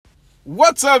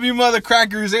What's up, you mother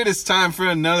crackers? It is time for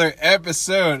another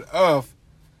episode of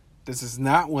This Is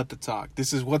Not What the Talk.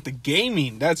 This is What the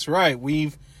Gaming. That's right.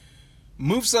 We've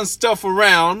moved some stuff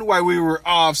around while we were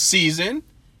off season.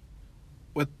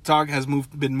 What the Talk has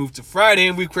been moved to Friday,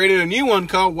 and we created a new one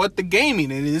called What the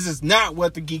Gaming. And this is not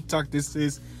What the Geek Talk. This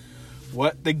is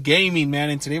What the Gaming, man.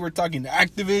 And today we're talking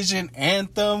Activision,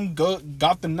 Anthem,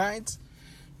 Gotham Knights,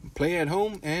 Play at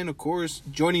Home, and of course,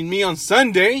 joining me on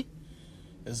Sunday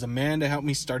is the man that helped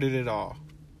me started it all.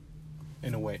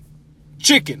 In a way.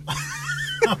 Chicken.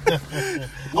 I'll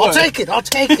take it. I'll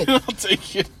take it.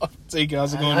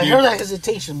 How's it going? I heard that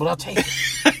hesitation, but I'll take it.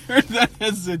 I heard that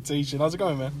hesitation. How's it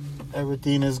going, man?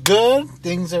 Everything is good.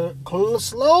 Things are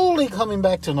slowly coming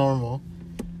back to normal.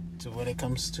 To when it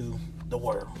comes to the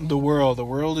world. The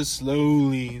world is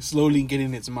slowly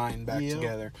getting its mind back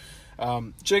together.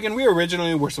 Chicken, we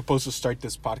originally were supposed to start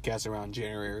this podcast around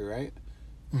January, right?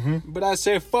 Mm-hmm. But I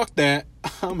said, fuck that.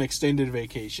 I'm extended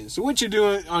vacation. So what you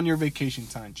doing on your vacation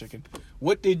time, Chicken?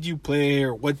 What did you play,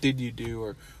 or what did you do,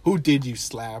 or who did you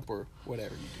slap, or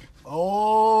whatever you do?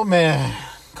 Oh, man.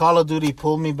 Call of Duty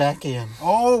pulled me back in.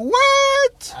 Oh,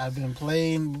 what? I've been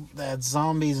playing that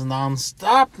zombies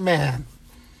nonstop, man.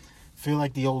 Feel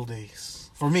like the old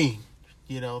days. For me.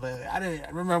 You know, I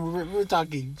remember we were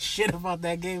talking shit about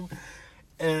that game.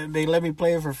 And they let me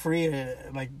play it for free,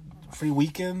 free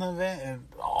weekend of it, and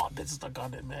I've been stuck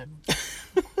on it, man.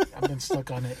 I've been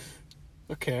stuck on it.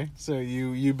 Okay, so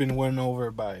you've been won over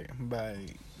by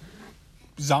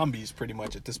zombies pretty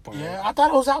much at this point. Yeah, right? I thought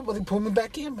it was out, but they pulled me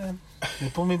back in, man. They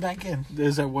pulled me back in.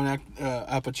 There's that one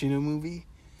Al Pacino movie.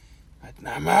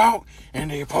 I'm out,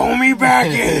 and they pull me back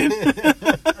in.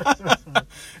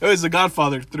 It was The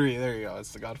Godfather 3. There you go.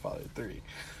 It's The Godfather 3.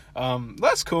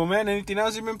 That's cool, man. Anything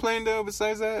else you've been playing though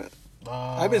besides that?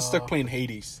 I've been stuck playing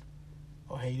Hades.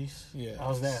 Oh, Hades? Yeah.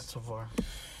 How's that so far?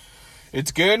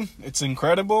 It's good. It's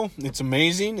incredible. It's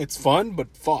amazing. It's fun,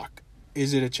 but fuck,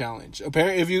 is it a challenge?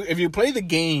 Apparently, if you play the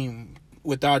game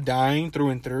without dying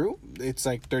through and through, it's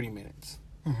like 30 minutes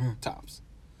tops.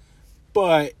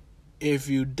 But if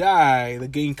you die, the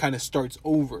game kind of starts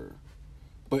over.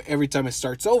 But every time it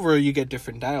starts over, you get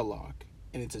different dialogue,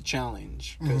 and it's a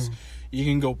challenge because you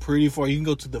can go pretty far. You can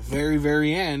go to the very,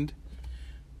 very end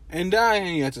and die,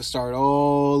 and you have to start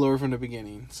all over from the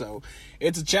beginning. So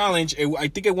it's a challenge. I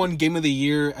think it won Game of the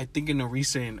Year. I think in a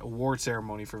recent award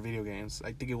ceremony for video games,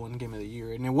 I think it won Game of the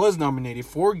Year, and it was nominated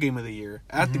for Game of the Year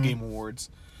at the Game Awards.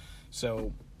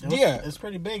 So it's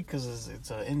pretty big because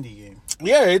it's an indie game.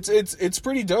 Yeah, it's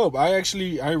pretty dope. I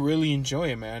really enjoy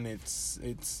it, man. It's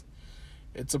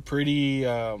a pretty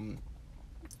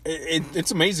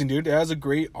It's amazing, dude. It has a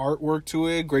great artwork to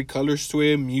it, great colors to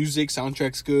it, music,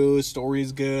 soundtrack's good, story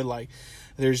is good. Like,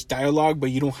 there's dialogue, but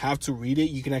you don't have to read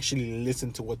it. You can actually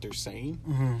listen to what they're saying.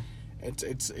 Mm-hmm.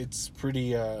 It's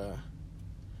pretty. For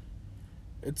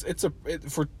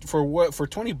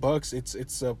 $20,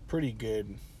 it's a pretty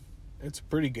good. It's a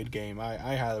pretty good game.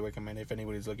 I highly recommend it if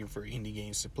anybody's looking for indie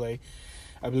games to play.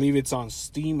 I believe it's on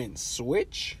Steam and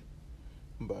Switch,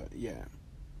 but yeah.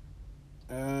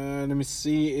 Let me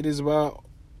see. It is about...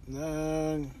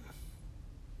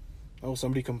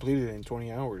 somebody completed it in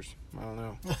 20 hours. I don't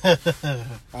know.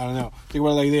 Think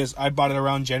about it like this. I bought it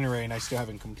around January and I still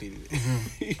haven't completed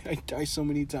it. I die so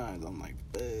many times. I'm like,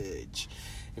 fudge.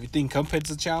 If you think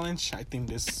Cuphead's a challenge, I think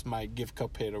this might give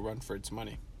Cuphead a run for its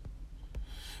money.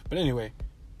 But anyway.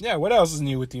 Yeah, what else is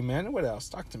new with you, man? What else?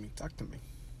 Talk to me.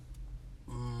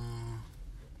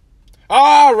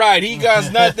 All right, he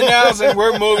got nothing else, and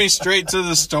we're moving straight to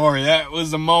the story. That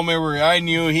was the moment where I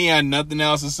knew he had nothing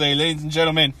else to say. Ladies and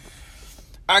gentlemen,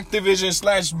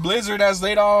 Activision / Blizzard has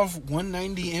laid off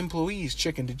 190 employees.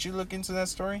 Chicken, did you look into that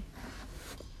story?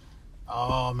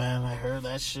 Oh, man, I heard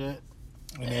that shit.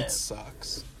 And it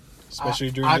sucks.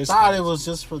 Especially during this I thought time. it was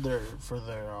just for their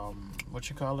what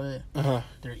you call it?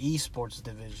 Their esports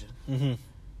division. Mm-hmm.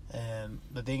 And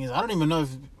the thing is, I don't even know if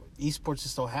esports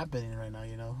is still happening right now,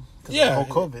 you know? Yeah, of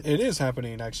COVID. It is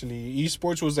happening, actually.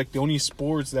 Esports was like the only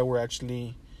sports that were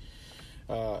actually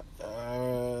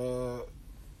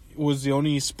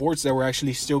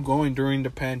still going during the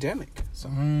pandemic. So.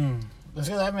 Because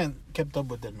I haven't kept up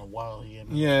with it in a while. You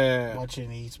know, yeah. Watching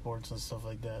esports and stuff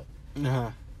like that.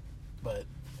 But,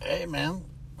 hey, man,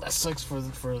 that sucks for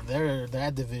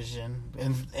that division.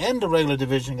 And the regular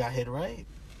division got hit, right?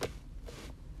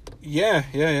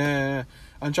 Yeah.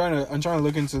 I'm trying to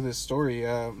look into this story.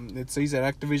 It says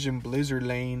that Activision Blizzard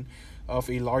laying off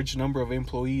a large number of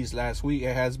employees last week.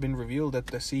 It has been revealed that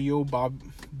the CEO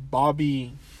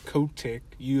Bobby Kotick,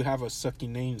 you have a sucky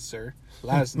name, sir,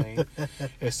 last name,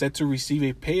 is set to receive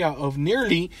a payout of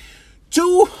nearly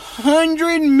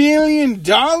 $200 million?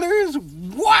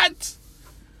 What?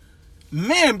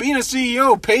 Man, being a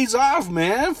CEO pays off,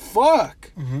 man.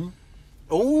 Fuck. Mm-hmm.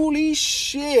 Holy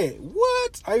shit.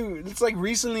 What? It's like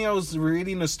recently I was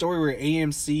reading a story where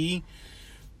AMC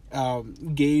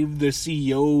gave the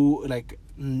CEO like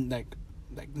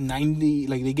 90,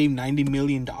 like they gave $90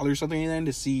 million or something, and then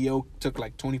the CEO took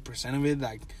like 20% of it,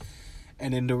 like,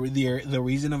 and then the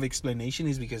reason of explanation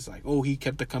is because like, oh, he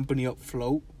kept the company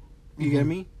afloat. You get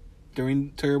me?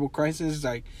 During terrible crisis,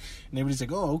 like, and everybody's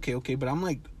like, oh, okay, but I'm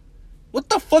like, what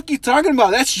the fuck you talking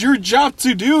about? That's your job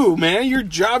to do, man. Your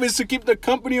job is to keep the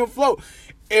company afloat.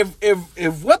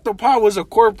 If What the Pod was a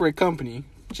corporate company,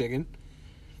 chicken,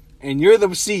 and you're the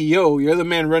CEO, you're the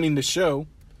man running the show,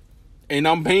 and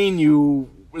I'm paying you,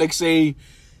 like, say,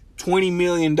 $20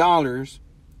 million,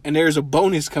 and there's a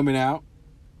bonus coming out,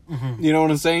 you know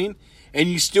what I'm saying? And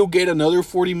you still get another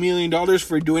 $40 million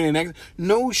for doing an extra.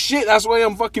 No shit, that's why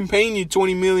I'm fucking paying you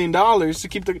 $20 million to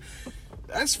keep the...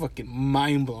 That's fucking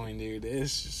mind-blowing, dude.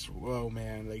 It's just, whoa,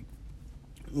 man. Like,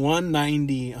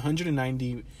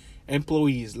 190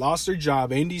 employees lost their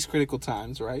job in these critical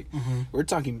times, right? We're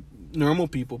talking normal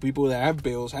people that have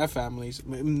bills, have families.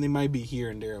 They might be here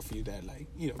and there a few that, like,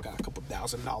 you know, got a couple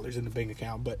 $1,000 in the bank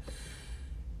account, but...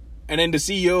 And then the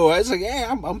CEO, I was like, hey,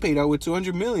 I'm paid out with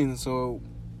 $200 million, so,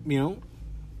 you know,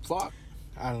 fuck.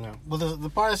 I don't know. Well, the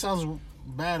part that sounds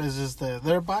bad is just that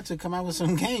they're about to come out with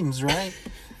some games, right?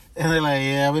 And they're like,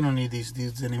 yeah, we don't need these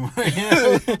dudes anymore.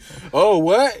 Oh,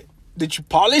 what? Did you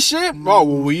polish it? Oh,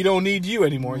 well, we don't need you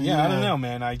anymore. Yeah, I don't know,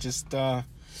 man. I just, I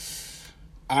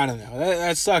don't know.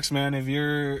 That sucks, man. If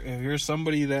you're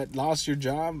somebody that lost your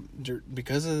job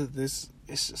because of this,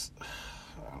 it's just,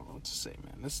 I don't know what to say,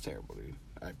 man. That's terrible, dude.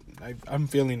 I'm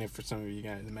feeling it for some of you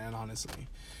guys, man, honestly.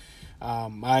 I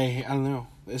don't know.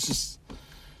 It's just,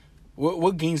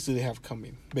 what games do they have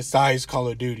coming besides Call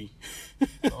of Duty?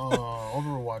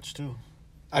 Overwatch too.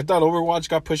 I thought Overwatch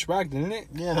got pushed back, didn't it?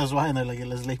 Yeah, that's why they're like,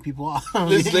 let's lay people off.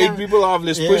 Let's lay people off.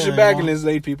 Let's push it back and let's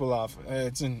lay people off.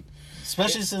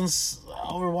 Especially since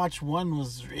Overwatch 1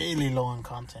 was really low on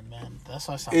content, man. That's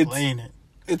why I stopped playing it.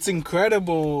 It's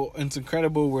incredible. It's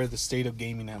incredible where the state of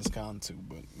gaming has gone to,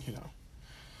 but you know,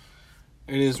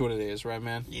 it is what it is, right,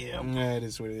 man? Yeah, it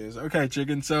is what it is. Okay,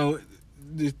 chicken. So,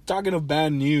 talking of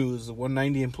bad news,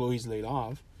 190 employees laid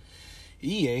off.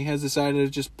 EA has decided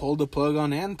to just pull the plug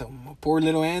on Anthem. Poor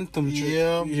little Anthem.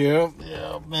 Yeah,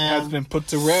 man. Has been put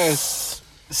to rest.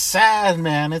 Sad,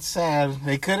 man. It's sad.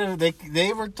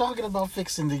 They were talking about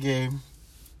fixing the game,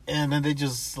 and then they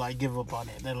just like give up on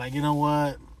it. They're like, you know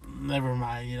what? Never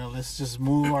mind. You know, let's just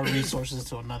move our resources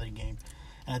to another game.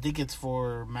 And I think it's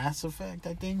for Mass Effect,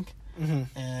 I think,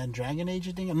 and Dragon Age,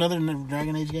 I think. Another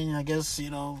Dragon Age game. I guess,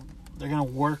 you know, they're gonna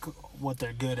work what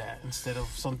they're good at instead of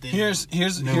something.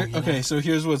 Okay, so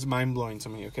here's what's mind blowing to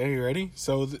me. Okay, you ready?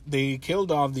 So they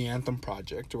killed off the Anthem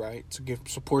project, right, to give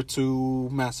support to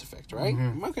Mass Effect, right?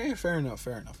 Okay, fair enough.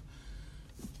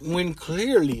 When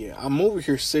clearly I'm over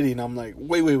here sitting, I'm like,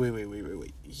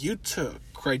 wait. You took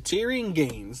Criterion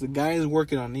Games, the guys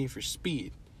working on Need for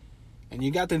Speed, and you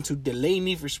got them to delay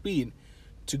Need for Speed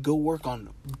to go work on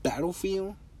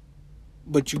Battlefield,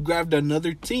 but you grabbed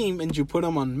another team and you put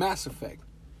them on Mass Effect.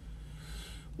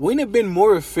 Wouldn't it have been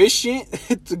more efficient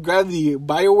to grab the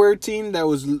BioWare team that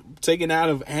was taken out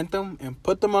of Anthem and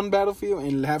put them on Battlefield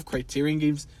and have Criterion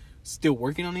Games still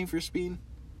working on Need for Speed?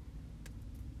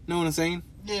 Know what I'm saying?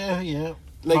 Yeah.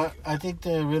 Like, I think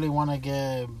they really want to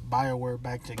get BioWare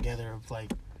back together of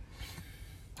like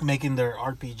making their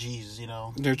RPGs, you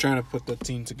know. They're trying to put the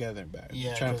team together back.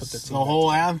 Yeah, trying to put the team the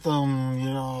whole together. Anthem, you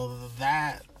know,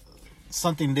 that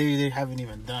something they haven't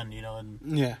even done, you know, and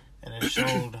it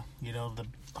showed, you know,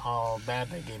 how bad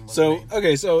that game was. So made.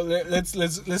 Okay, so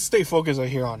let's stay focused right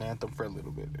here on Anthem for a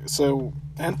little bit. So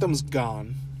Anthem's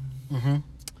gone.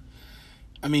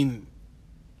 I mean,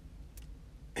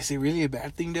 is it really a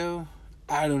bad thing though?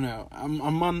 I don't know.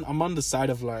 I'm on the side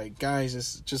of like,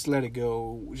 guys, just let it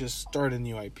go. Just start a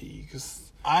new IP,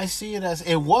 because I see it as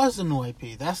it was a new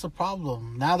IP. That's the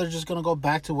problem. Now they're just gonna go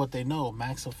back to what they know,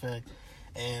 Mass Effect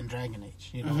and Dragon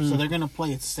Age. You know, so they're gonna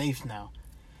play it safe now.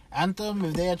 Anthem,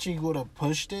 if they actually would have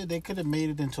pushed it, they could have made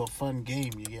it into a fun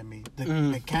game. You get me? The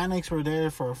mechanics were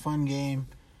there for a fun game,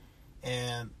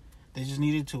 and they just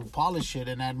needed to polish it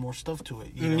and add more stuff to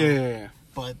it. You know? Yeah.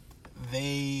 But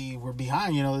they were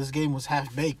behind. You know, this game was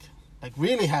half baked, like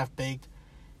really half baked,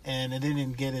 and it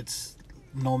didn't get its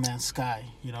No Man's Sky.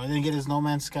 You know, it didn't get its No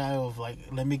Man's Sky of like,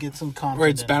 let me get some content. Or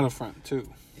it's Battlefront too.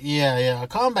 Yeah,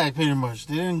 combat pretty much.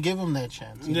 They didn't give them that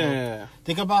chance. You know? Yeah.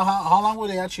 Think about how long were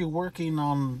they actually working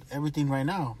on everything right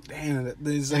now? Damn, and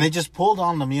they just pulled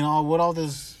on them, you know, with all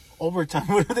this overtime.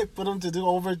 What do they put them to do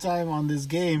overtime on this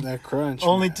game? That crunch.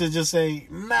 Only man. to just say,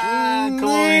 nah, come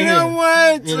over You here. know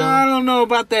what? You know? I don't know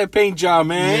about that paint job,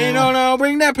 man. Yeah. No,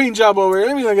 bring that paint job over here.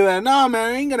 Let me look at that. No,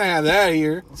 man, I ain't gonna have that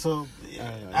here. So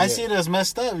I see it as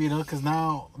messed up, because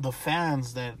now the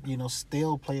fans that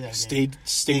still play that game,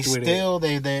 Stayed with still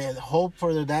they hope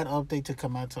for that update to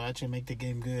come out to actually make the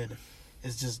game good.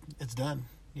 It's done.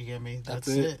 You get me? That's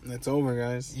it. That's over,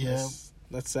 guys. Yeah.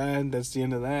 That's sad. That's the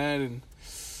end of that, and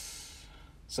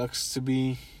sucks to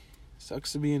be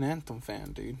an Anthem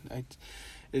fan, dude.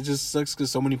 It just sucks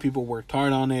because so many people worked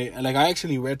hard on it. And, like, I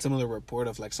actually read some of the report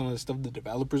of, like, some of the stuff the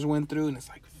developers went through, and it's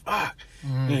like, fuck.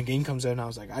 Mm-hmm. And the game comes out, and I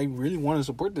was like, I really want to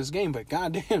support this game, but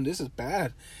goddamn, this is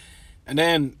bad. And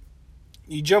then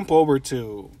you jump over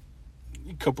to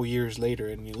a couple years later,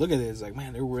 and you look at it, it's like,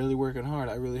 man, they're really working hard.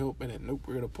 I really hope. And then, nope,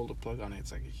 we're going to pull the plug on it.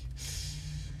 It's like,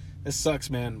 it sucks,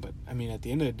 man. But, I mean, at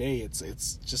the end of the day, it's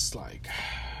just like...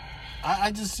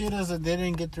 I just see it as they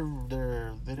didn't get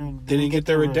didn't get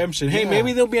their redemption. Hey,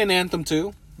 maybe there'll be an Anthem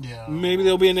 2. Yeah. Maybe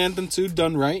there'll be an Anthem 2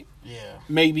 done right. Yeah.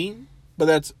 Maybe. But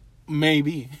that's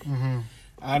maybe. Mm-hmm.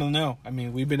 I don't know. I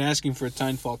mean, we've been asking for a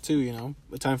Titanfall 2,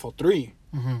 a Titanfall 3.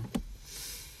 Mm-hmm.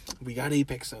 We got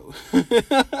Apex, though.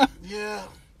 Yeah.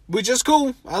 Which is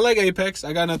cool. I like Apex.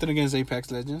 I got nothing against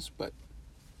Apex Legends, but...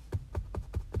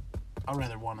 I'd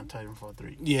rather want a Titanfall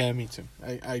 3. Yeah, me too.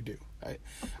 I do. I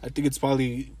think it's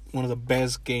probably one of the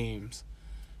best games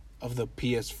of the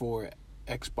PS4,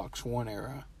 Xbox One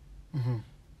era. Mm-hmm.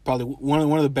 Probably one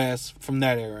of the best from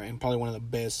that era, and probably one of the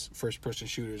best first-person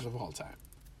shooters of all time.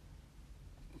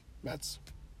 That's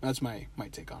my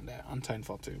take on that, on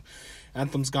Titanfall 2.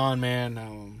 Anthem's gone,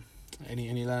 man.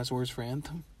 Any last words for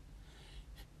Anthem?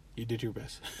 You did your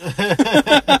best.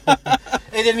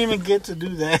 They didn't even get to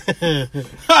do that.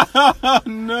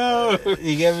 No.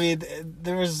 You get me?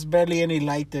 There was barely any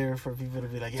light there for people to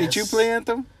be like, yes. Did you play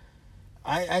Anthem?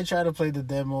 I tried to play the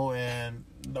demo, and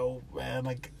no, man.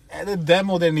 Like, the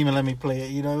demo didn't even let me play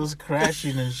it. It was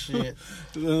crashing and shit.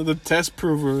 The test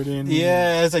prover didn't.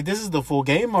 Yeah, it's like, this is the full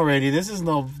game already. This is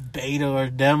no beta or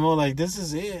demo. Like, this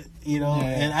is it, Yeah.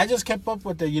 And I just kept up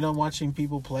with it, watching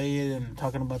people play it and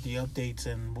talking about the updates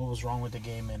and what was wrong with the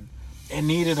game. And it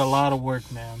needed a lot of work,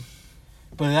 man.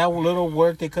 But that little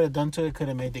work they could have done to it could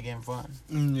have made the game fun.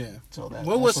 Yeah. So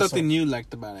what was something you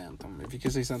liked about Anthem? If you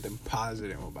could say something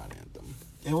positive about Anthem.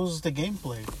 It was the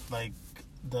gameplay. Like,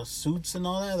 the suits and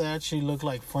all that, they actually look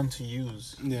like fun to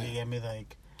use. Yeah. You get me?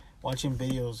 Like, watching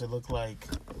videos, it looked like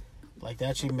they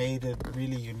actually made it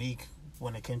really unique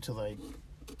when it came to, like,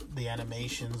 the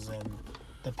animations and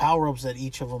the power-ups that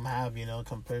each of them have,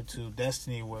 compared to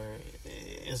Destiny, where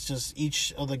it's just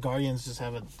each of the Guardians just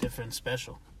have a different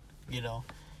special,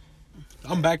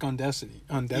 I'm back on Destiny.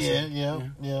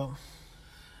 Yeah.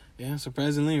 Yeah,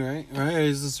 surprisingly, right? Right,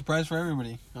 it's a surprise for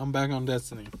everybody. I'm back on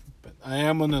Destiny, but I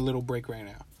am on a little break right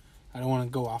now. I don't want to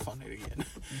go off on it again.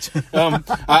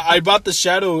 I bought the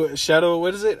Shadow.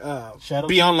 What is it? Shadow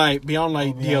Beyond Light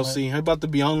DLC. Light. I bought the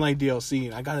Beyond Light DLC,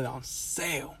 and I got it on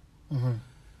sale. Mm-hmm.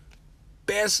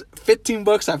 Best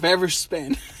 $15 I've ever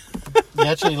spent. You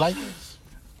actually like it?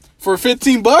 For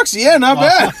 $15? Yeah, not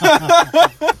bad.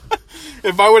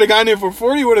 If I would have gotten it for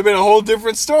 40, it would have been a whole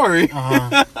different story.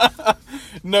 Uh-huh.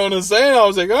 Know what I'm saying? I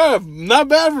was like, oh, not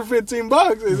bad for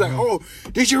 $15. He's like, oh,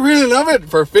 did you really love it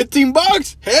for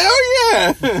 $15? Hell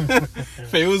yeah!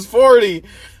 If it was 40,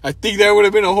 I think that would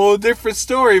have been a whole different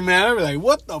story, man. I'd be like,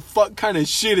 what the fuck kind of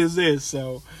shit is this?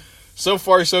 So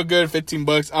far, so good.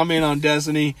 $15. I'm in on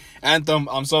Destiny. Anthem,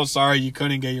 I'm so sorry you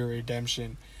couldn't get your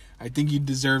redemption. I think you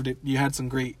deserved it. You had some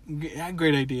great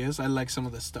ideas. I like some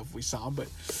of the stuff we saw, but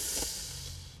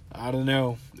I don't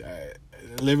know.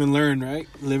 Live and learn, right?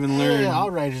 Live and learn. Yeah,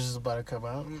 Outriders is about to come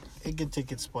out. It can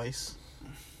take its place.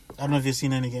 I don't know if you've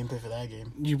seen any gameplay for that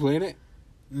game. You played it?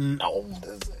 No.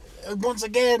 Once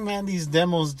again, man, these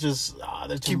demos just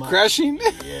they're too Keep much. crashing?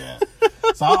 Yeah.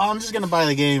 So I'm just gonna buy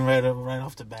the game right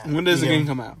off the bat. When does the game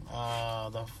come out?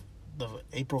 The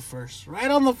April 1st.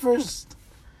 Right on the 1st.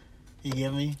 You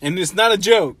get me? And it's not a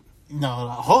joke. No,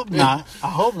 I hope not. I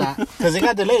hope not, because it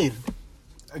got delayed.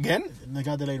 Again? They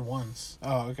got delayed once.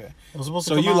 Oh, okay. It was supposed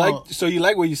So to come out. you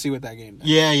like what you see with that game? Then?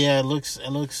 Yeah. It looks.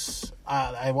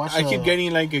 I watched. I keep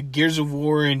getting like a Gears of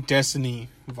War and Destiny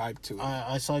vibe to it.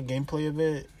 I saw gameplay of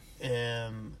it,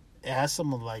 and it has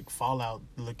some of like Fallout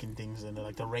looking things in it,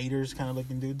 like the Raiders kind of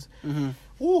looking dudes.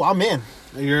 Mm-hmm. Ooh, I'm in.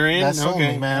 You're in? That's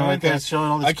okay, me, man. Right there,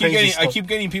 showing all this I stuff. keep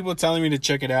getting people telling me to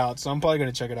check it out, so I'm probably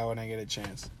gonna check it out when I get a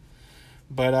chance.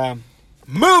 But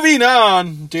moving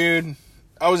on, dude.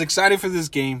 I was excited for this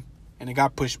game, and it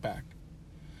got pushed back.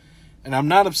 And I'm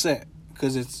not upset,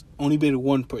 because it's only been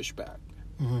one pushback.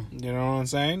 Mm-hmm. You know what I'm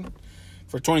saying?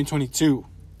 For 2022,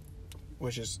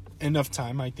 which is enough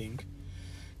time, I think.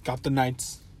 Gotham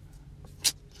Knights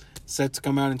set to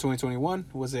come out in 2021.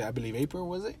 Was it, I believe, April,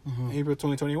 was it? Mm-hmm. April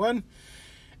 2021.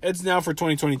 It's now for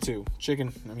 2022.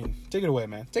 Chicken, I mean, take it away,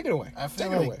 man. Take it away. I feel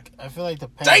take it away. like the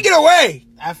Take it away!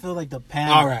 I feel like the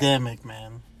All right. pandemic,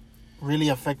 man, really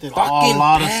affected Fucking a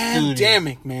lot of studios.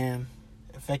 pandemic, man.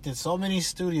 Affected so many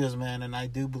studios, man, and I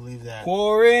do believe that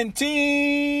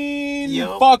Quarantine.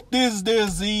 Yup. Fuck this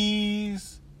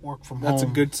disease. work from That's a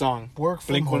home. good song. Work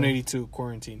from Blink home. 182,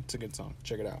 Quarantine. It's a good song.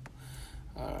 Check it out.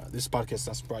 This podcast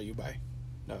is brought you by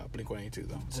Blink 182,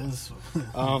 though. So. Just-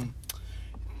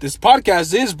 This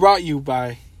podcast is brought you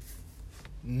by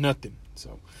nothing.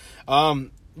 So,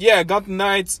 yeah, Gotham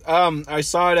Knights. I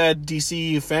saw it at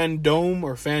DC Fandom.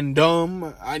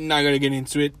 I'm not gonna get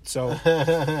into it, so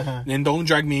and don't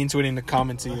drag me into it in the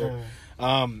comments either.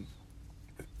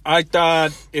 I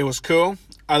thought it was cool.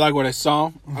 I like what I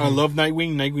saw. I love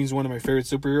Nightwing. Nightwing's one of my favorite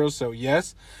superheroes. So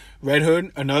yes, Red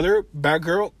Hood, another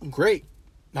Batgirl, great.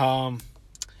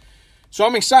 So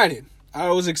I'm excited. I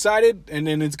was excited, and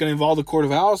then it's gonna involve the Court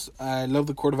of Owls. I love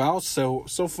the Court of Owls. So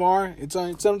far, it's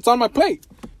on my plate.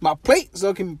 My plate's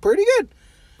looking pretty good.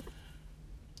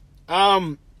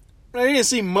 I didn't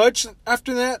see much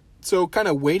after that, so kind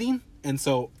of waiting. And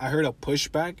so I heard a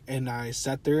pushback, and I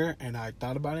sat there and I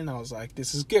thought about it, and I was like,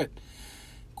 "This is good."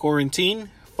 Quarantine,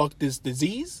 fuck this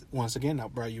disease. Once again,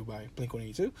 not brought you by Blink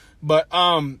 182, but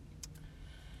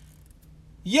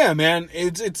yeah, man,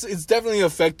 it's definitely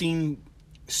affecting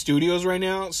studios right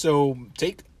now. So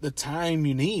take the time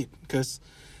you need, because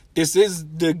this is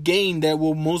the game that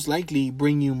will most likely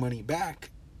bring you money back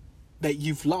that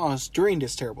you've lost during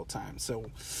this terrible time. So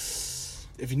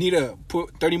if you need to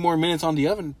put 30 more minutes on the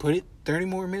oven, put it 30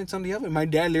 more minutes on the oven. My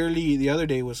dad literally the other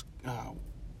day was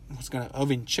gonna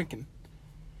oven chicken,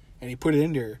 and he put it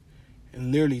in there,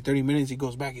 and literally 30 minutes he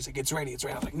goes back, he's like, it's ready. I was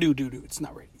like, dude, it's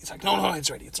not ready. He's like, no, it's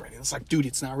ready. It's like, dude,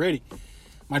 it's not ready.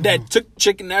 My dad took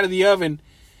chicken out of the oven.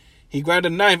 He grabbed a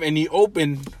knife and he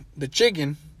opened the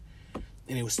chicken,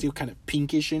 and it was still kind of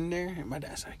pinkish in there. And my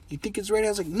dad's like, you think it's ready? I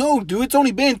was like, no, dude, it's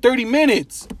only been 30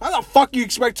 minutes. How the fuck you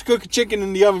expect to cook a chicken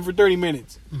in the oven for 30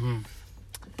 minutes? Mm-hmm.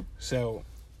 So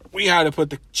we had to put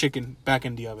the chicken back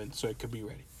in the oven so it could be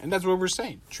ready. And that's what we're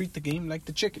saying. Treat the game like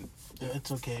the chicken. Yeah,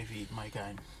 it's okay if you eat my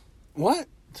kind. What?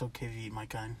 It's okay if you eat my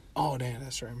kind. Oh, damn,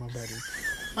 that's right. My bad.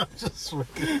 I'm just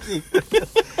freaking.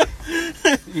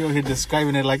 You're here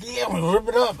describing it like, yeah, I'm gonna rip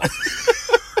it up.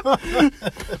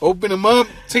 Open them up,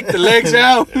 take the legs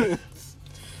out.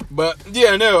 But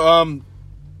yeah, no.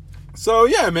 So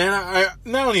yeah, man. I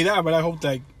not only that, but I hope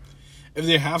like if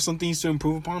they have some things to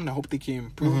improve upon, I hope they can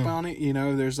improve upon it. You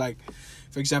know, there's like,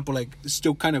 for example, like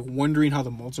still kind of wondering how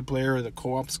the multiplayer or the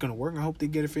co-op is gonna work. I hope they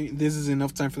get it. This is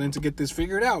enough time for them to get this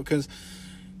figured out, because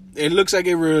it looks like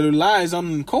it relies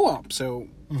on co-op. So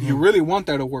you really want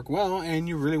that to work well, and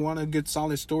you really want a good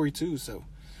solid story too. So,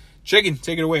 Chicken,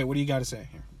 take it away. What do you got to say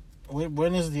here?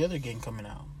 When is the other game coming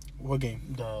out? What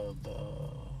game? The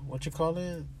what you call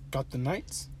it? Got the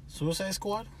Knights? Suicide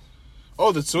Squad?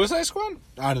 Oh, the Suicide Squad?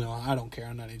 I don't know. I don't care.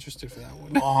 I'm not interested for that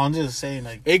one. Oh, I'm just saying,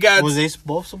 like, It got- was they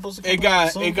both supposed to come It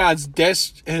out soon? got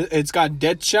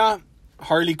Deadshot,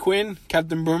 Harley Quinn,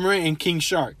 Captain Boomerang, and King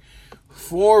Shark.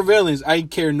 4 villains I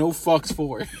care no fucks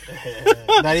for.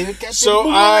 Not even Captain So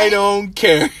Boomerang? I don't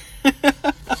care.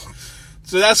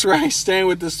 So that's where I stand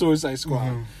with the Suicide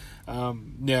Squad.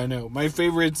 Yeah, no. My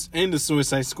favorites in the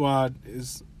Suicide Squad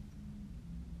is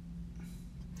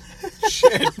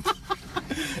shit.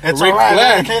 It's Rick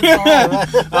alright, Flag. man.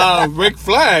 It's alright. Rick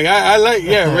Flag. I like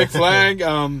Rick Flag.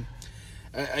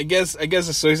 I guess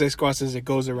the Suicide Squad says it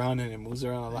goes around and it moves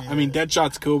around a lot. I mean,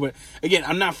 Deadshot's cool, but again,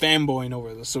 I'm not fanboying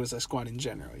over the Suicide Squad in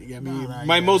general. You get me? No,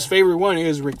 My yeah. most favorite one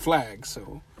is Rick Flag.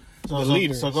 So the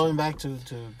leader. So going back to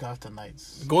Gotham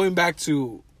Knights. going back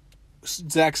to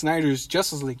Zack Snyder's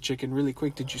Justice League, Chicken, really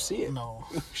quick. Did you see it? No.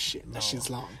 Shit, No. that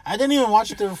shit's long. I didn't even watch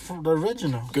the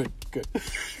original. Good. Good.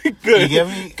 You get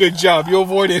me? Good job. You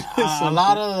avoided A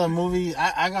lot of the movie,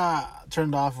 I got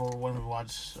turned off when we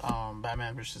watched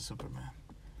Batman vs Superman.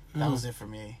 That was it for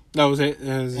me. That was it.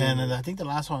 And then I think the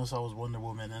last one I saw was Wonder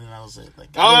Woman, and then that was it. Like,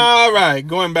 All right,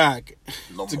 going back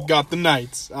No to more. Gotham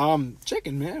Knights.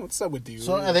 Chicken, man, what's up with you?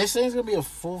 So are they saying it's gonna be a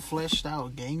full fleshed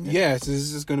out game? then? Yes,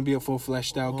 this is going to be a full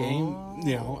fleshed out game.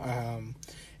 You know,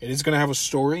 it is going to have a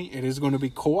story. It is going to be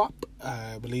co-op.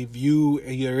 I believe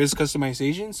there is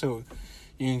customization, so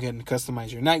you can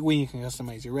customize your Nightwing, you can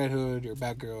customize your Red Hood, your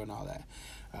Batgirl, and all that.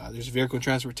 There's vehicle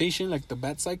transportation like the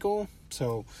Bat Cycle.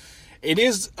 So it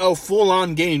is a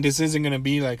full-on game. This isn't going to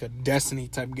be like a Destiny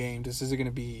type game. This isn't going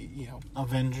to be,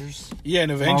 Avengers. Yeah,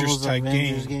 an Avengers Marvel's type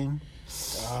Avengers game.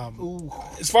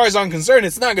 As far as I'm concerned,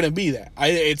 it's not going to be that.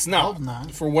 It's not. Hope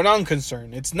not. For what I'm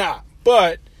concerned, it's not.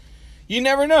 But you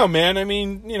never know, man. I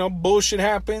mean, bullshit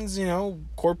happens,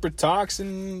 corporate talks,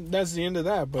 and that's the end of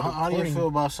that. But how do you feel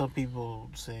about some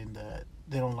people saying that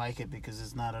they don't like it because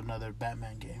it's not another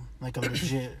Batman game, like a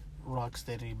legit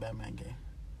Rocksteady Batman game?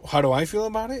 How do I feel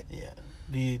about it? Yeah.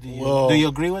 Do you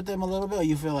agree with them a little bit? Or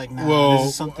you feel like, this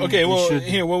is something okay, should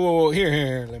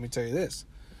here. Let me tell you this.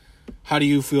 How do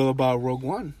you feel about Rogue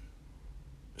One?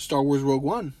 Star Wars Rogue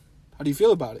One. How do you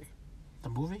feel about it? The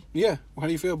movie? Yeah. How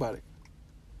do you feel about it?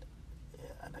 Yeah,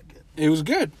 I like it. It was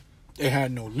good. It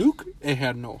had no Luke. It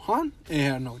had no Han. It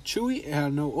had no Chewie. It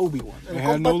had no Obi-Wan. It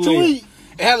had no Leia.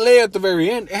 It had Leia at the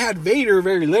very end. It had Vader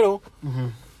very little. Mm-hmm.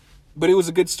 But it was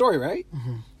a good story, right?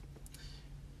 Mm-hmm.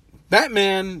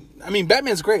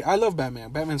 Batman's great. I love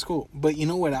Batman. Batman's cool. But you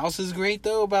know what else is great,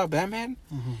 though, about Batman?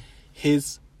 Mm-hmm.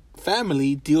 His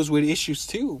family deals with issues,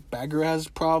 too. Batgirl has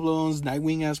problems.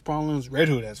 Nightwing has problems. Red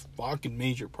Hood has fucking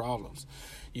major problems.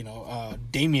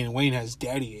 Damian Wayne has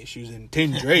daddy issues. And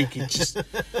Tim Drake, he's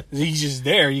just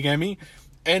there. You get me?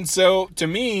 And so, to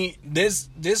me, this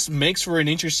makes for an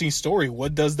interesting story.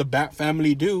 What does the Bat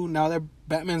family do now that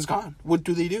Batman's gone? What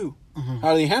do they do? Mm-hmm.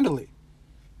 How do they handle it?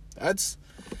 That's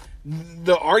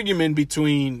the argument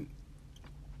in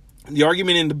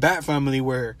the Bat family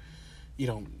where,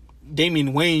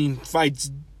 Damian Wayne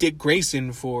fights Dick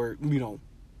Grayson for,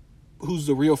 who's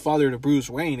the real father to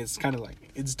Bruce Wayne. It's kind of like,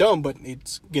 it's dumb, but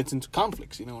it gets into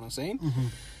conflicts. You know what I'm saying? Mm-hmm.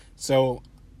 So,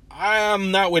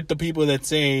 I'm not with the people that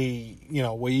say,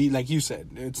 like you said,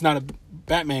 it's not a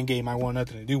Batman game. I want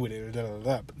nothing to do with it. Or da, da,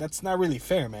 da. But that's not really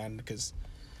fair, man, because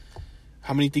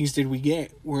how many things did we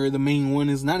get where the main one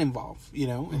is not involved,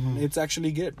 Mm-hmm. It's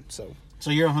actually good. So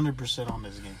you're 100% on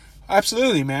this game.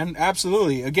 Absolutely, man.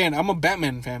 Absolutely. Again, I'm a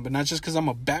Batman fan, but not just because I'm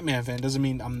a Batman fan doesn't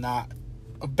mean I'm not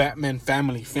a Batman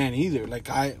family fan either. Like,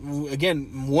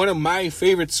 one of my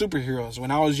favorite superheroes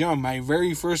when I was young, my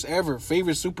very first ever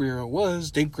favorite superhero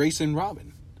was Dick Grayson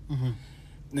Robin. Mm-hmm.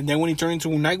 And then when he turned into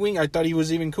Nightwing, I thought he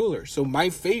was even cooler. So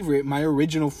my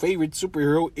original favorite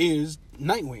superhero is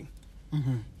Nightwing.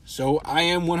 Mm-hmm. So I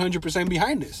am 100%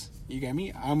 behind this. You get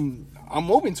me? I'm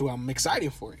open to it. I'm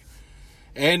excited for it.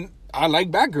 And I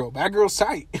like Batgirl. Batgirl's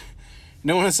tight. You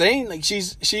know what I'm saying? Like,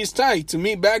 she's tight. To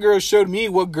me, Batgirl showed me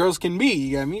what girls can be.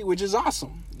 You get me? Which is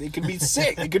awesome. They could be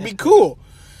sick. It could be cool.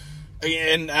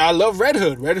 And I love Red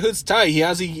Hood. Red Hood's tight. He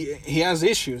has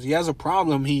issues. He has a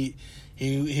problem.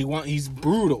 He's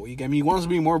brutal. You get me? He wants to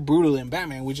be more brutal than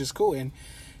Batman, which is cool. And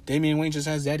Damian Wayne just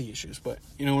has daddy issues, but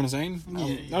you know what I'm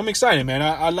saying? I'm excited, man.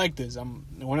 I like this. I'm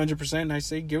 100%. I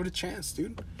say give it a chance,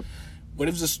 dude. What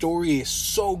if the story is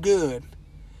so good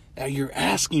that you're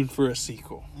asking for a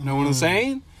sequel? You know what I'm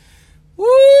saying? Woo!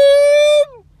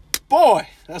 Boy,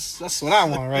 that's what I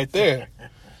want right there.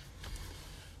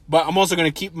 But I'm also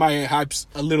going to keep my hypes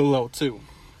a little low, too.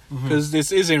 Because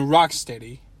this isn't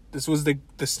Rocksteady. This was the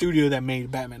studio that made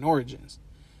Batman Origins.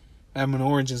 Batman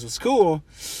Origins was cool,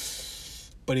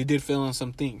 but he did fail on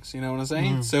some things. You know what I'm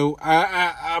saying? Mm-hmm. So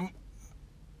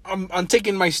I'm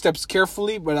taking my steps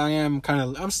carefully, but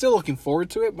I'm still looking forward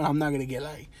to it. But I'm not gonna get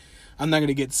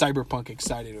Cyberpunk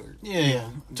excited or yeah.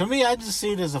 To me, I just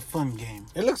see it as a fun game.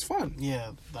 It looks fun.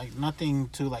 Yeah, like nothing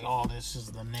to like. Oh, this is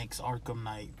the next Arkham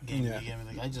Knight game. Yeah.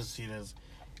 Like, I just see it as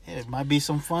it might be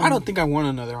some fun. I don't think I want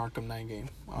another Arkham Knight game.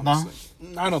 Honestly,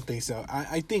 no? I don't think so.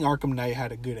 I think Arkham Knight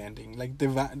had a good ending.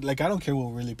 Like I don't care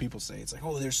what really people say. It's like,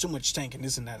 oh, there's so much tank and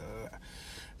this and that.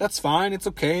 That's fine. It's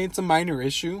okay. It's a minor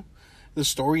issue. The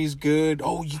story is good.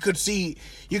 Oh, you could see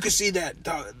that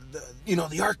the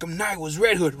Arkham Knight was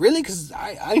Red Hood. Really? Because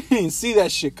I didn't see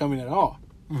that shit coming at all.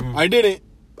 Mm-hmm. I didn't.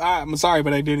 I'm sorry,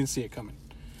 but I didn't see it coming.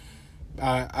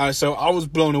 So I was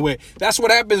blown away. That's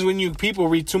what happens when people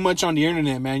read too much on the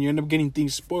internet, man. You end up getting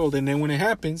things spoiled, and then when it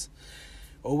happens,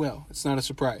 oh well, it's not a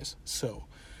surprise. So,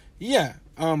 yeah,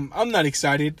 I'm not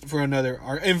excited for another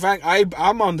arc. In fact,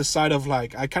 I'm on the side of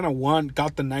like I kind of want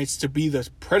Gotham Knights to be the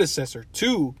predecessor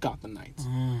to Gotham Knights,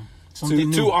 to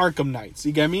Arkham Knights.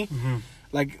 You get me? Mm-hmm.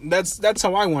 Like that's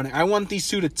how I want it. I want these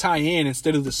two to tie in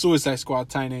instead of the Suicide Squad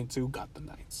tying into Gotham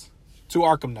Knights, to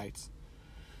Arkham Knights.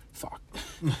 Fuck.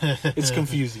 It's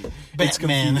confusing.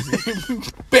 Batman. It's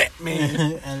confusing.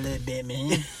 Batman. I love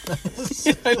Batman.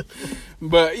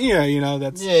 But yeah,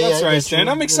 that's where I stand.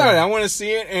 I'm excited. Yeah. I want to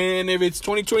see it, and if it's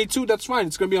 2022, that's fine.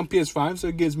 It's gonna be on PS5, so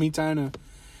it gives me time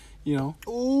to,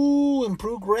 Ooh,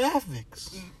 improved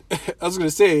graphics. I was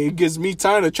gonna say it gives me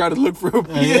time to try to look for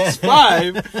a Yeah.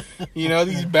 PS5. You know,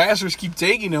 these bastards keep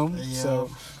taking them. Yeah.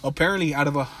 So apparently, out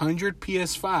of 100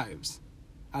 PS5s,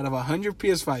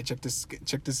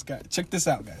 check this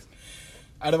out, guys.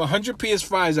 Out of 100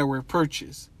 PS5s that were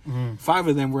purchased, 5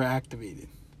 of them were activated.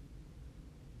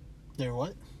 They're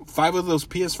what? 5 of those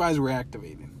PS5s were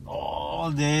activated.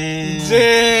 Oh, damn.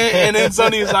 And then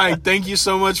Sonny's like, "Thank you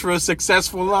so much for a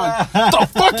successful launch." What the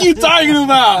fuck you talking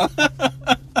about?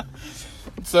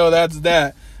 So that's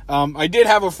that. I did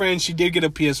have a friend. She did get a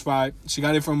PS5. She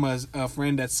got it from a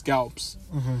friend that scalps.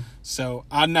 So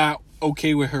I'm not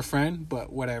okay with her friend,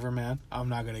 but whatever, man. I'm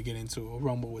not gonna get into a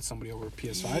rumble with somebody over a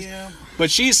PS5. Yeah. But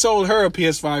she sold her a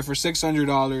PS5 for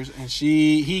 $600, and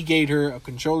he gave her a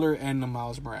controller and the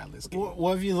Miles Morales game.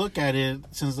 Well, if you look at it,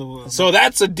 since So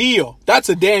that's a deal. That's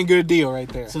a damn good deal right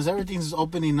there. since everything's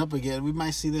opening up again, we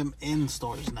might see them in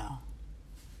stores now.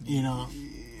 You know,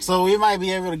 so we might be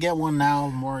able to get one now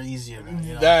more easier.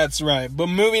 You know? That's right. But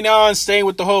moving on, staying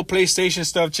with the whole PlayStation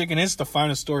stuff, Chicken, it's the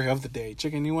final story of the day.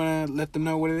 Chicken, you want to let them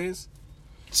know what it is?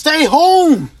 Stay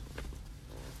home.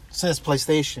 Says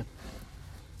PlayStation,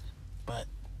 but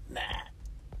nah.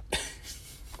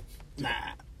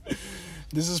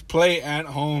 This is Play at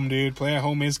Home, dude. Play at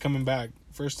Home is coming back.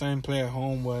 First time Play at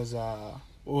Home was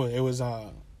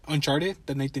Uncharted,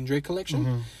 the Nathan Drake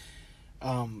collection.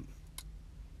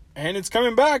 And it's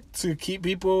coming back to keep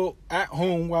people at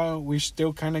home while we're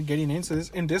still kind of getting into this.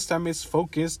 And this time it's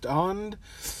focused on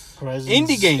Horizon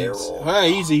indie games. Zero.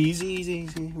 Easy.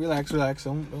 Relax.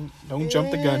 Don't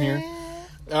jump the gun here.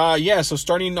 So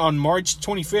starting on March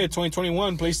 25th,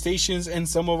 2021, PlayStation's and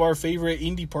some of our favorite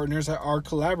indie partners are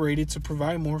collaborated to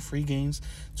provide more free games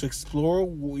to explore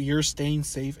your staying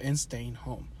safe and staying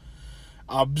home.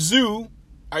 Abzu,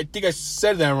 I think I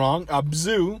said that wrong.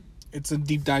 Abzu, it's a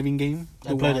deep diving game.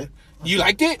 I played it. You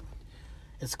liked it?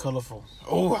 It's colorful.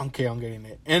 Oh, okay, I'm getting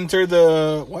it. Enter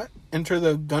the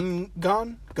Gun.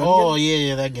 Oh,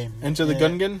 yeah, that game. Enter the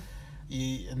Gun.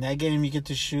 In that game, you get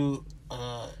to shoot.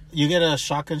 You get a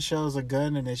shotgun shell as a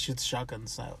gun, and it shoots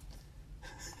shotguns out.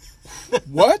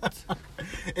 What?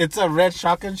 It's a red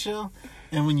shotgun shell,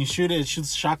 and when you shoot it, it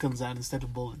shoots shotguns out instead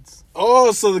of bullets.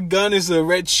 Oh, so the gun is a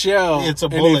red shell. It's a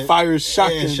and bullet. it fires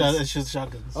shotguns. It shoots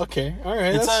shotguns. Okay, all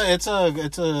right. It's a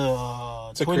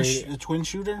twin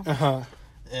shooter. Uh-huh.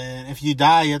 And if you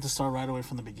die, you have to start right away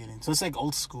from the beginning. So it's like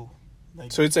old school.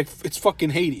 So it's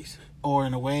fucking Hades. Or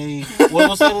in a way, what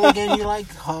was the other game you like?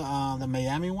 The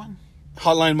Miami one?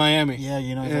 Hotline Miami. Yeah,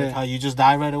 like how you just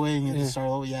die right away and you have to start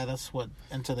over. Yeah, that's what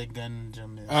Enter the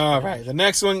Gungeon is. All right. The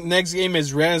next game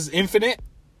is Res Infinite.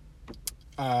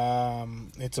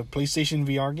 It's a PlayStation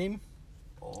VR game.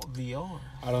 Oh, VR.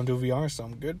 I don't do VR, so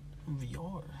I'm good.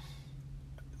 VR.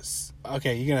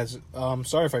 Okay, you guys.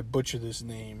 Sorry if I butcher this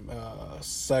name.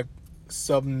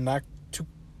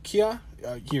 Subnautica.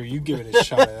 Here, you give it a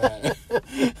shot at that.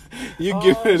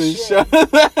 Give it a shot at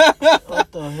that.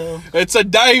 What the hell? It's a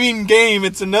diving game.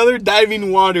 It's another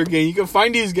diving water game. You can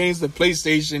find these games at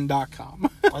PlayStation.com.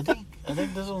 I think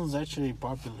this one's actually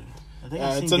popular. I think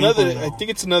I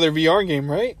think it's another VR game,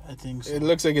 right? I think so. It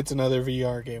looks like it's another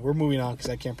VR game. We're moving on because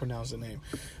I can't pronounce the name.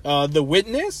 The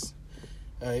Witness,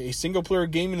 a single-player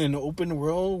game in an open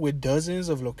world with dozens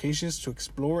of locations to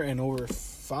explore and over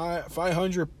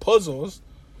 500 puzzles.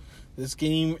 This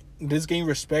game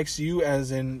respects you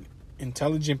as an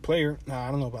intelligent player. Nah,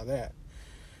 I don't know about that.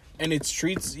 And it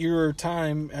treats your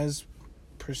time as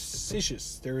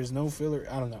precious. There is no filler.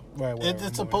 I don't know.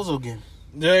 It's a puzzle game.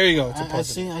 There you go. It's a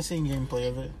puzzle. I seen gameplay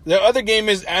of it. The other game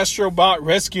is Astrobot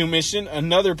Rescue Mission,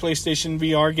 another PlayStation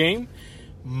VR game.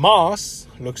 Moss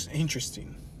looks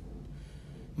interesting.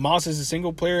 Moss is a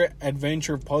single-player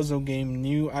adventure puzzle game,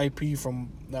 new IP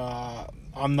from...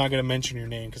 I'm not going to mention your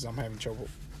name because I'm having trouble.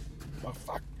 Oh,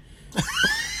 fuck.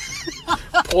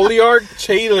 Polyarch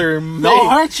Taylor.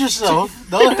 Don't hurt yourself.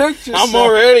 I'm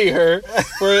already hurt.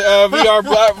 For a VR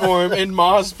platform, and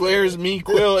Moss players meet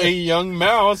Quill, a young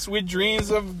mouse with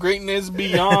dreams of greatness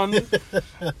beyond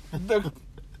the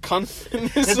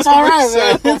confidence. It's all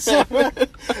right, man.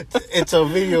 It's a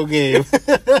video game.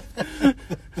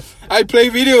 I play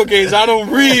video games. I don't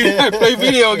read. I play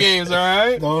video games. All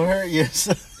right. Don't hurt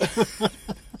yourself.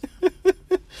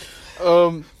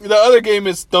 The other game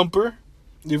is Thumper.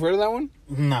 You've heard of that one?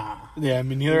 Nah. Yeah, I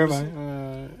mean, neither have I.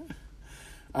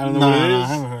 I don't know what it is. I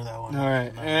haven't heard that one. All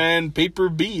right. No. And Paper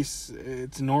Beast.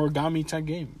 It's an origami type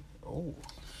game. Oh.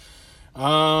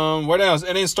 What else?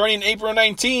 And then starting April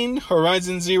 19,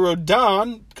 Horizon Zero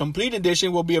Dawn Complete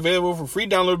Edition will be available for free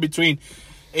download between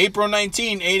April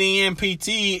 19, 8 a.m. PT,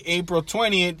 April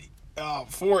 20th,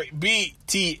 4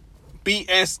 BT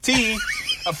BST.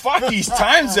 Fuck these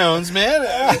time zones, man.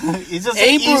 Is this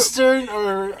April- Eastern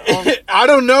or I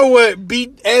don't know what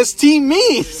BST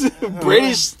means.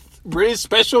 British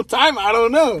Special Time. I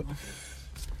don't know.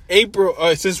 April.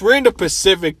 Since we're in the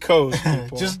Pacific Coast,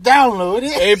 people, just download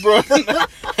it?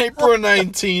 April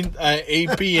 19th at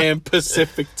 8 p.m.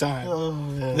 Pacific Time. Oh,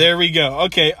 man. There we go.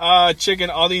 Okay. Checking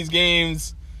all these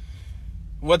games.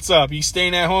 What's up? You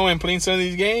staying at home and playing some of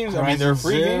these games? I mean, they're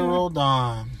free games. Zero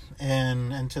Dawn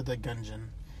and Enter the Gungeon.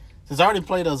 Since I already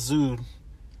played a Zoo,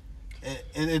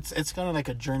 it's kind of like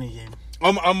a journey game.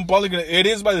 I'm probably gonna. It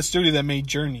is by the studio that made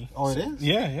Journey. Oh, it is?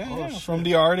 Yeah. Shit. From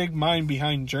the Arctic mind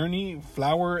behind Journey,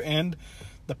 Flower, and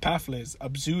The Pathless.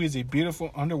 Abzu is a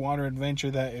beautiful underwater adventure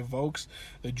that evokes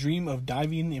the dream of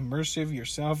diving immersive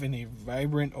yourself in a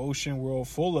vibrant ocean world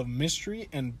full of mystery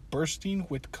and bursting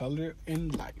with color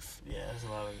and life. Yeah,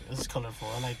 it's colorful.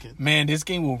 I like it. Man, this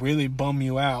game will really bum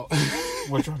you out.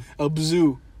 Which one?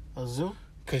 Abzu. A Zoo?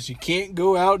 Because you can't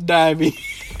go out diving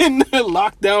in the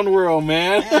lockdown world,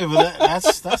 man. Hey, but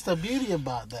that's the beauty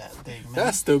about that thing, man.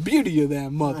 That's the beauty of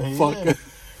that motherfucker. Yeah.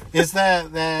 It's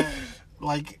that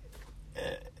like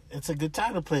it's a good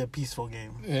time to play a peaceful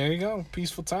game. There you go.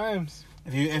 Peaceful times.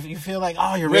 If you feel like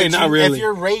you're Wait, raging, not really. if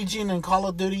you're raging in Call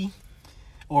of Duty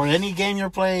or any game you're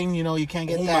playing, you can't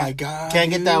get Oh that. my God, can't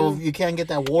get dude. that. You can't get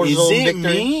that Warzone Is it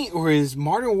victory. me or is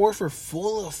Modern Warfare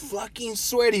full of fucking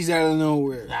sweaties out of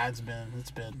nowhere? Nah, it's been.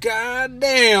 God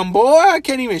damn, boy! I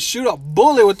can't even shoot a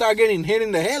bullet without getting hit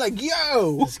in the head. Like,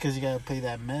 yo, It's because you gotta play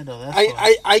that meta. That's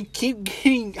why. I keep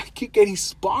getting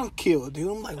spawn killed, dude.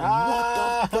 I'm like,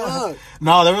 what the fuck?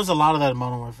 No, there was a lot of that in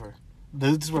Modern Warfare.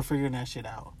 Dudes were figuring that shit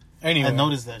out. Anyway, I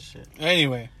noticed that shit.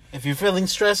 Anyway, If you're feeling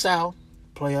stressed out,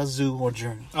 play a Zoo or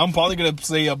Journey. I'm probably gonna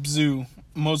play Abzu.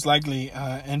 Most likely,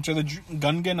 Enter the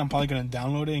Gungeon. I'm probably gonna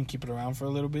download it and keep it around for a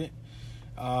little bit.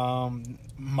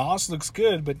 Moss looks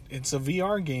good, but it's a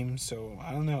VR game, so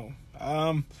I don't know.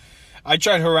 I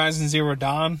tried Horizon Zero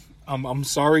Dawn. I'm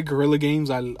sorry, Guerrilla Games.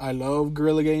 I love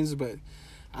Guerrilla Games, but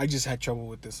I just had trouble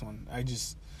with this one.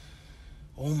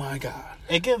 Oh my god!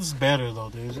 It gets better though,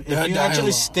 dude. If The you dialogue.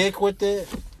 actually stick with it,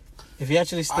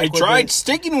 I tried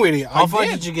sticking with it. How far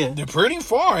did you get? They're pretty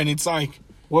far, and it's like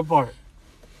What part?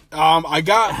 I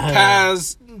got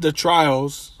past the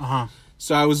trials, Uh-huh.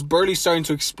 so I was barely starting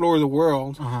to explore the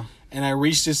world, Uh-huh. and I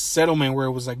reached this settlement where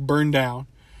it was like burned down,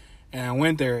 and I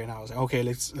went there, and I was like, okay,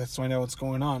 let's find out what's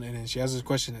going on. And then she asks this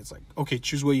question. It's like, okay,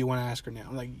 choose what you want to ask her now.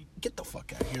 I'm like, get the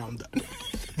fuck out of here. I'm done.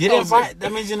 You didn't find,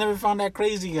 that means you never found that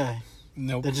crazy guy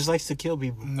Nope. that just likes to kill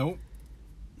people. Nope.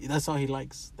 That's all he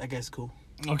likes. That guy's cool.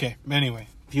 Okay. Anyway,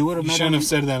 If you would have you met shouldn't him, have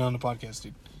said that on the podcast,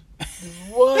 dude.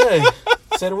 what?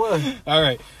 Said what? All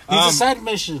right. He's a side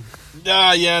mission.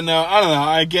 Yeah, no, I don't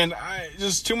know. Again,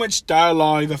 just too much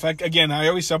dialogue. The fact, again, I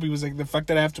always tell people, like, the fact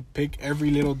that I have to pick every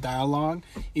little dialogue,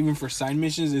 even for side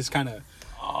missions, is kind of.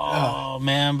 Oh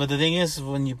man, but the thing is,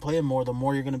 when you play it more, the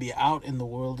more you're gonna be out in the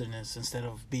wilderness instead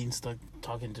of being stuck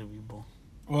talking to people.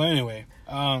 Well, anyway,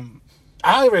 I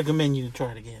highly recommend you to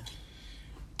try it again.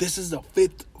 this is the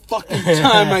 5th fucking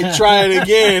time I try it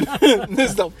again. This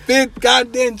is the 5th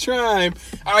goddamn time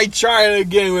I try it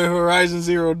again with Horizon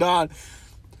Zero Dawn.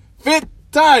 5th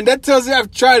time. That tells you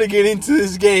I've tried to get into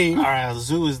this game. All right,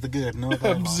 Zoo is the good. No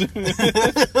dialogue.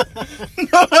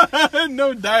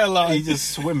 No dialogue. He's just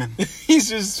swimming. He's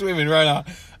just swimming right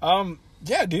on.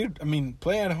 Yeah, dude. I mean,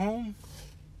 play at home.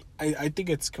 I think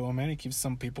it's cool, man. It keeps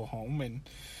some people home and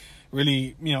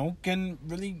really, can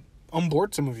really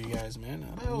onboard some of you guys, man.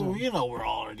 I don't know. We're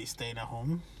already staying at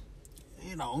home.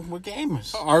 We're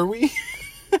gamers. Are we?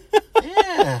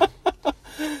 Yeah.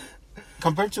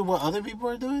 Compared to what other people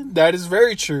are doing? That is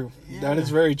very true. Yeah. That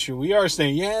is very true. We are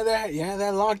saying, that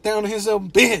lockdown is a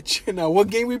bitch. Now, what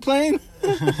game we playing?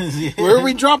 Where are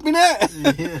we dropping at?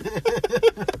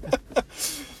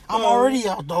 I'm already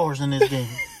outdoors in this game.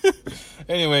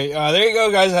 Anyway, there you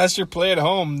go, guys. That's your play at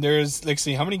home. There's, let's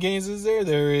see, how many games is there?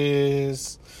 There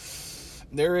is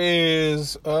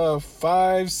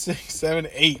 5, 6, 7,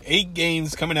 8. 8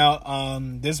 games coming out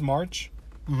this March.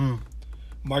 Mm-hmm.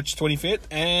 March 25th.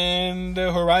 And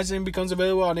Horizon becomes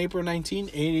available on April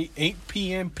 19th, 8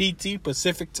 p.m. PT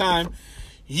Pacific time.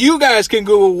 You guys can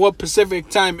Google what Pacific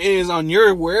time is on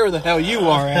wherever the hell you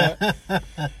are at.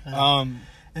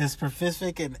 It's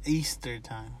Pacific and Easter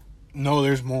time. No,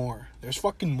 there's more. There's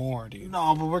fucking more, dude.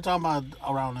 No, but we're talking about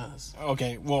around us.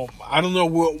 Okay, well, I don't know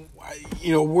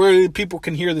where people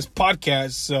can hear this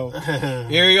podcast. So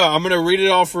here you go. I'm gonna read it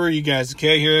all for you guys.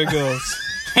 Okay, here it goes.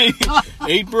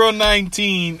 April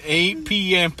 19, 8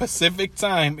 p.m. Pacific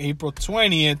time. April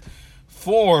 20th,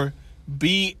 4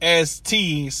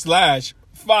 BST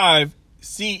 /5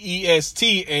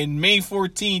 CEST, and May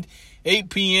 14th, 8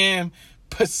 p.m.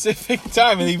 Pacific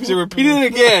time. And he's repeating it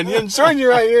again. I'm showing you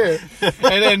right here.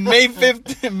 And then May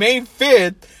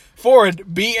 5th, forward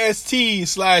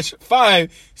BST/5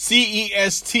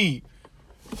 CEST.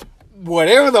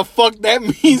 Whatever the fuck that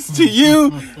means to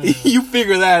you, you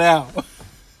figure that out.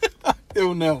 I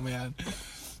don't know, man.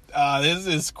 This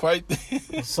is quite.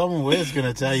 Someone is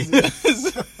gonna tell you.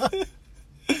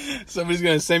 Somebody's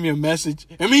gonna send me a message.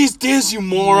 It means this, you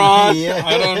moron. Yeah.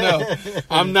 I don't know.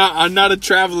 I'm not a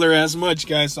traveler as much,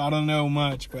 guys. So I don't know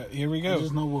much. But here we I go.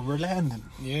 just know where we're landing.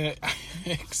 Yeah,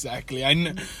 exactly.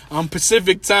 I'm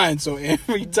Pacific time, so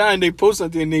every time they post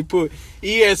something and they put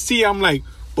EST, I'm like,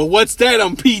 but what's that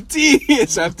on PT?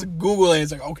 So I have to Google it.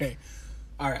 It's like, okay,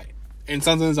 all right. And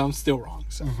sometimes I'm still wrong.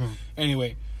 So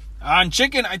anyway, on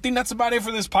chicken, I think that's about it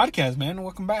for this podcast, man.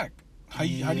 Welcome back. How do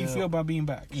you feel about being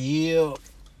back? Yeah,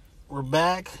 we're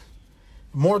back.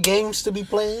 More games to be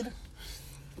played.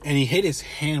 And he hit his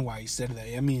hand while he said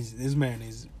that. That means this man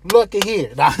is. Look at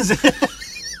here.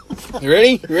 You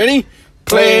ready? Ready?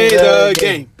 Play the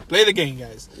game. Play the game,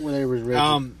 guys. Whatever's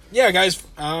ready. Yeah, guys.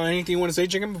 Anything you want to say,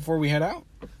 chicken, before we head out?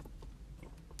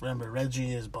 Remember,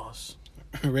 Reggie is boss.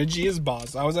 Reggie is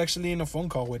boss. I was actually in a phone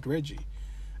call with Reggie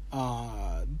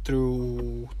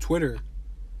through Twitter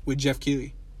with Jeff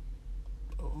Keighley.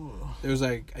 There was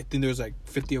I think there was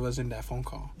 50 of us in that phone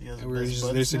call. And we were just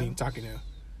listening, now? Talking to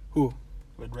who?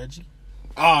 With Reggie?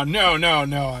 Oh, no.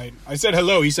 I said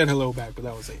hello. He said hello back, but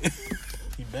that was it.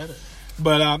 He better.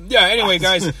 But, yeah, anyway,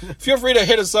 guys, feel free to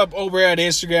hit us up over at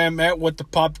Instagram at What the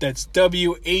Pop. That's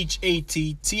WHATTHAPOP.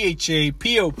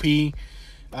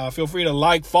 Feel free to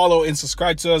like, follow, and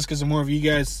subscribe to us, because the more of you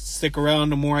guys stick around,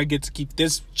 the more I get to keep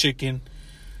this chicken.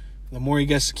 The more he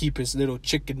gets to keep his little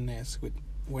chickenness with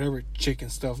whatever chicken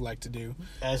stuff like to do.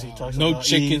 As he talks no about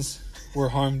chickens were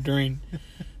harmed during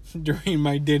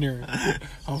my dinner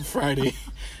on Friday.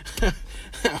 I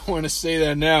want to say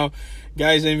that now,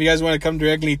 guys. And if you guys want to come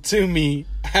directly to me,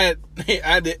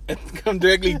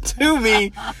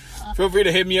 feel free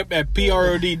to hit me up at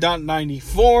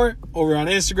prod.94 over on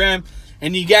Instagram.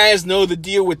 And you guys know the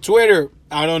deal with Twitter.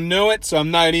 I don't know it, so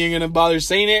I'm not even gonna bother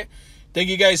saying it. Thank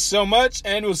you guys so much,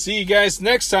 and we'll see you guys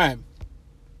next time.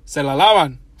 Se la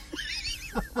lavan.